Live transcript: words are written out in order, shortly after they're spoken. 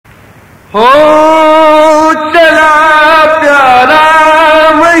ہو چلا پیارا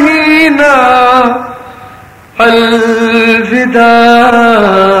مہینہ الوداع،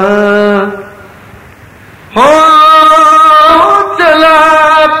 ہو چلا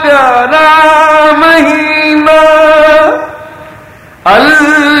پیارا مہینہ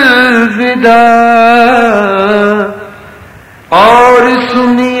الوداع، اور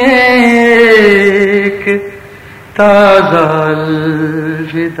سنیے ایک تازہ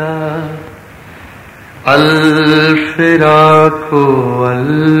الوداع، الفراق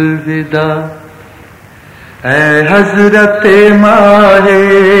الوداع، اے حضرت ماہ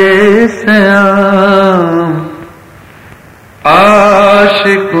سیام،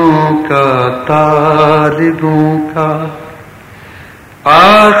 عاشقوں کا طالبوں کا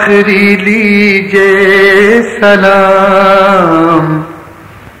آخری لیجے سلام،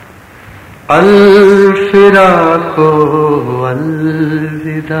 الفراق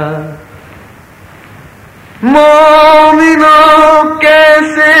الوداع۔ مومنوں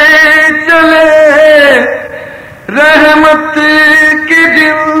کیسے چلے رحمت کے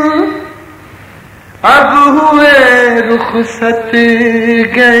دن، اب ہوئے رخصت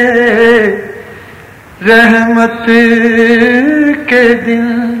گئے رحمت کے دن۔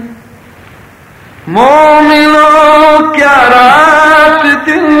 مومنوں کیا رات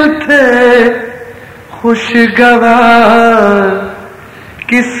دن تھے خوشگوار،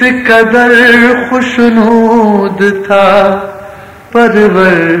 کس قدر خوشنود تھا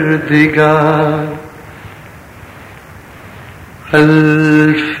پروردگار،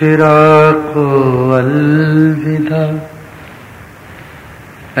 الفراق الوداع،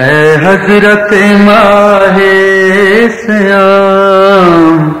 اے حضرت ماہ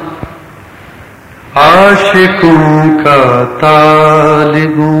سیام، عاشقوں کا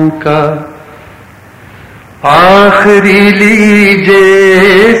طالبوں کا آخری لیجے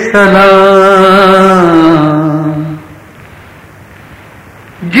سلام۔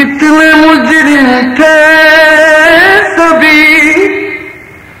 جتنے مجرم تھے سبھی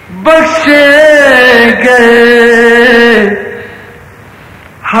بخشے گئے،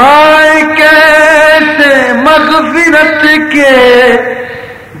 ہائے کیسے مغفرت کے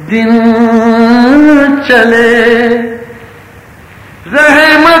دن چلے،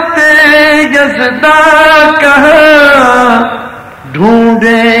 رحمت یزداں کہاں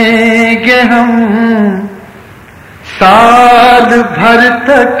ڈھونڈیں گے ہم، سال بھر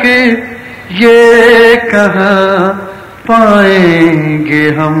تک یہ کہاں پائیں گے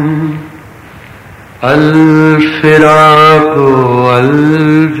ہم، الفراق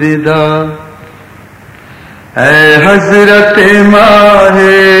الوداع، اے حضرت ماہ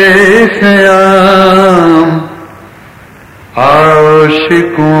سیام،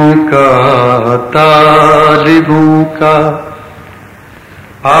 عاشقوں کا طالبوں کا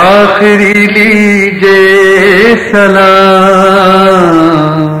آخری لیجے سلام۔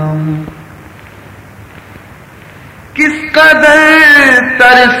 کس قدر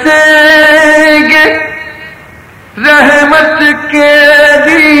ترسیں گے رحمت کے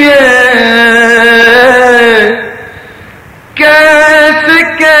لیے، کیسے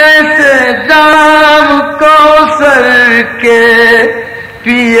کیسے جام کوثر کے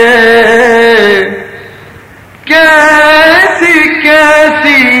پیے، کیسی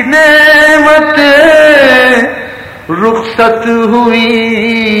کیسی نعمتیں رخصت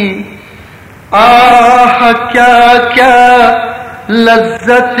ہوئی، آہ کیا کیا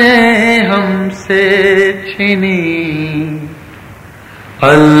لذتیں ہم سے چھنی،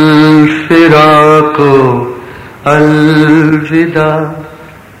 الفراق الوداع،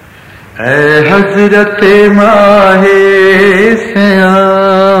 اے حضرت ماہ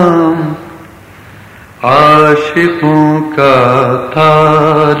سیام، عاشقوں کا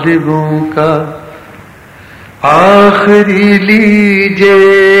طالبوں کا آخری لیجے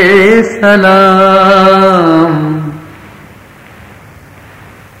سلام۔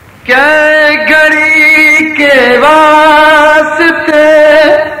 کیا گھڑی کے واسطے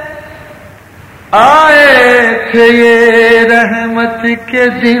آئے تھے یہ رحمت کے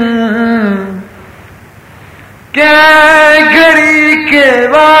دن، کیا گھڑی کے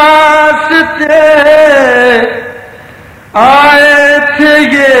واسطے آئے تھے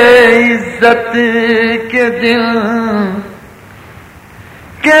یہ عزت کے دن،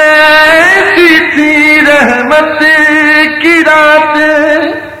 کیسی تھی رحمت کی رات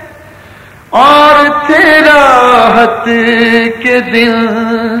اور تھے راحت کے دن،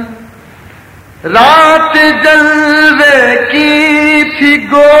 رات جلوے کی تھی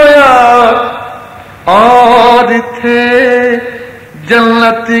گویا اور تھے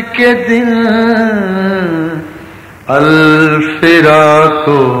جنت کے دن، الفراق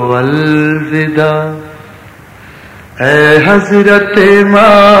والوداع، اے حضرت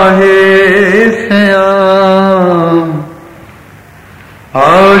ماہ سیام،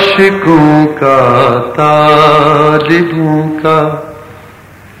 عاشقوں کا طالبوں کا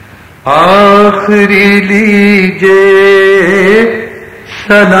آخری لیجے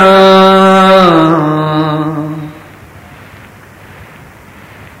سلام۔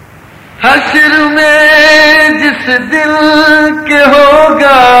 حشر میں جس دل کے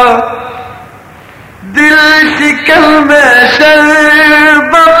ہوگا دل شکل میں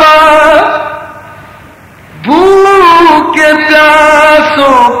شربا، بھوکے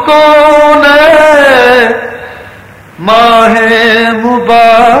پیاسوں کو ماہ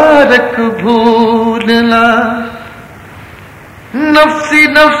مبارک بھولنا، نفسی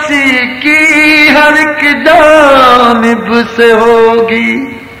نفسی کی ہر ایک جانب سے ہوگی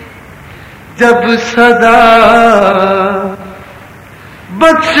جب صدا،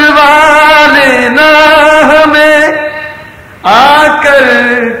 بخشوا لینا ہمیں آ کر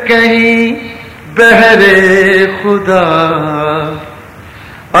کہیں بہرے خدا،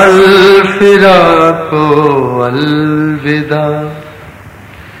 الفراق والوداع،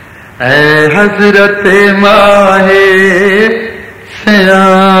 اے حضرت ماہ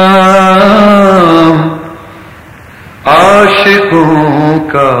سیام، عاشقوں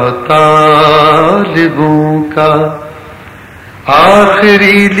کا طالبوں کا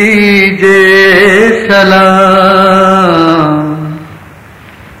آخری لیجے سلام۔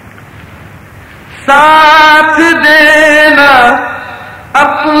 ساتھ دینا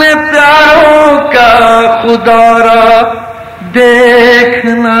اپنے پیاروں کا خدا را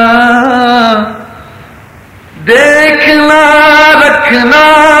دیکھنا، دیکھنا رکھنا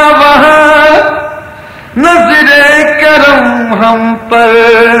وہاں نظر کرم ہم پر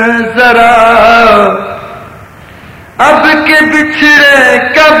ذرا، اب کے بچھڑے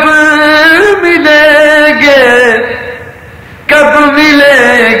کب ملیں گے، کب ملے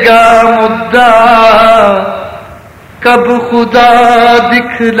گا مدعا، کب خدا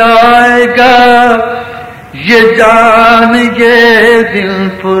دکھلائے گا یہ جان یہ دل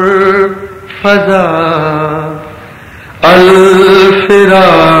پر فضا،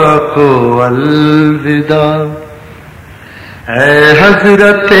 الفراق والوداع، اے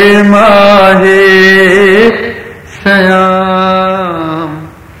حضرت ماہ سیام،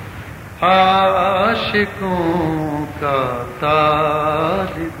 عاشقوں کا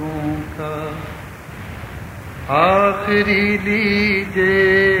طالبوں کا آخری لیجے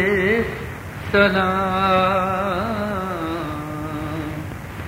سلام۔